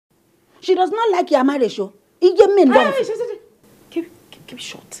She does not like your marriage, oh. Keep it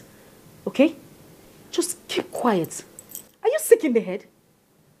short, okay? Just keep quiet. Are you sick in the head?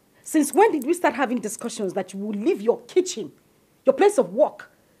 Since when did we start having discussions that you will leave your kitchen, your place of work,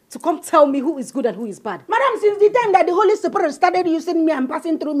 to come tell me who is good and who is bad? Madam, since the time that the Holy Spirit started using me and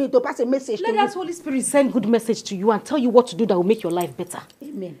passing through me to pass a message to you. Let that Holy Spirit send good message to you and tell you what to do that will make your life better.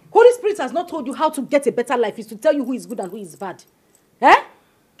 Amen. Holy Spirit has not told you how to get a better life. It's to tell you who is good and who is bad. Eh?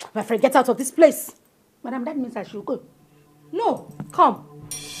 My friend, get out of this place. Madam, that means I should go. No, come.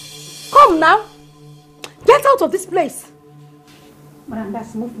 Come now. Get out of this place. Madam,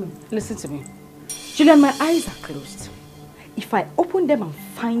 that's movement. Listen to me. Julian, my eyes are closed. If I open them and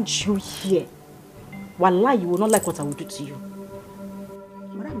find you here, wallah, you will not like what I will do to you.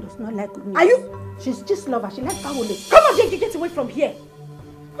 Madam does not like me. Are you? She's just lover. She likes Kawole. Come on, Jake, get away from here.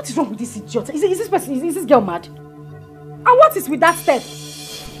 What is wrong with this idiot? Is this girl mad? And what is with that step?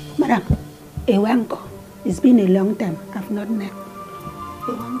 Madam, Ewanko. It's been a long time. I've not met.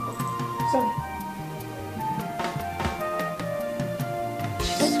 Ewanko. Sorry.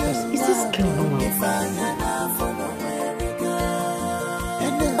 Is this girl normal?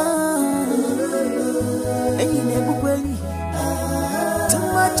 Too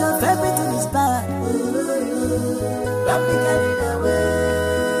much of everything is bad.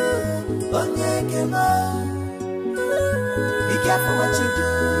 Be careful what you do.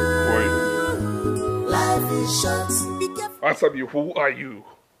 Life is short. Be careful. Answer me, who are you?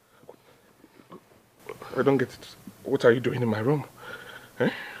 I don't get it. What are you doing in my room? Eh?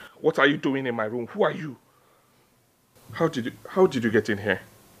 What are you doing in my room? Who are you? How did you get in here?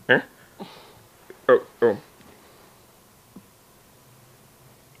 Eh? Oh.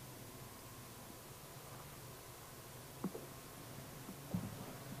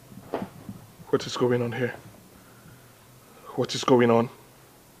 What is going on here? What is going on?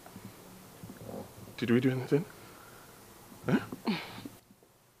 Did we do anything? Eh?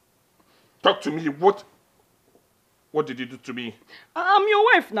 Talk to me. What did you do to me? I'm your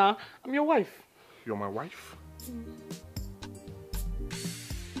wife now. I'm your wife. You're my wife?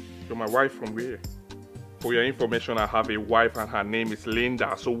 You're my wife from where? For your information, I have a wife and her name is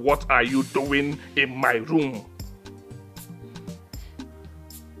Linda. So what are you doing in my room?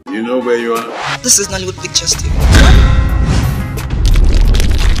 You know where you are? This is Nollywood Pictures TV.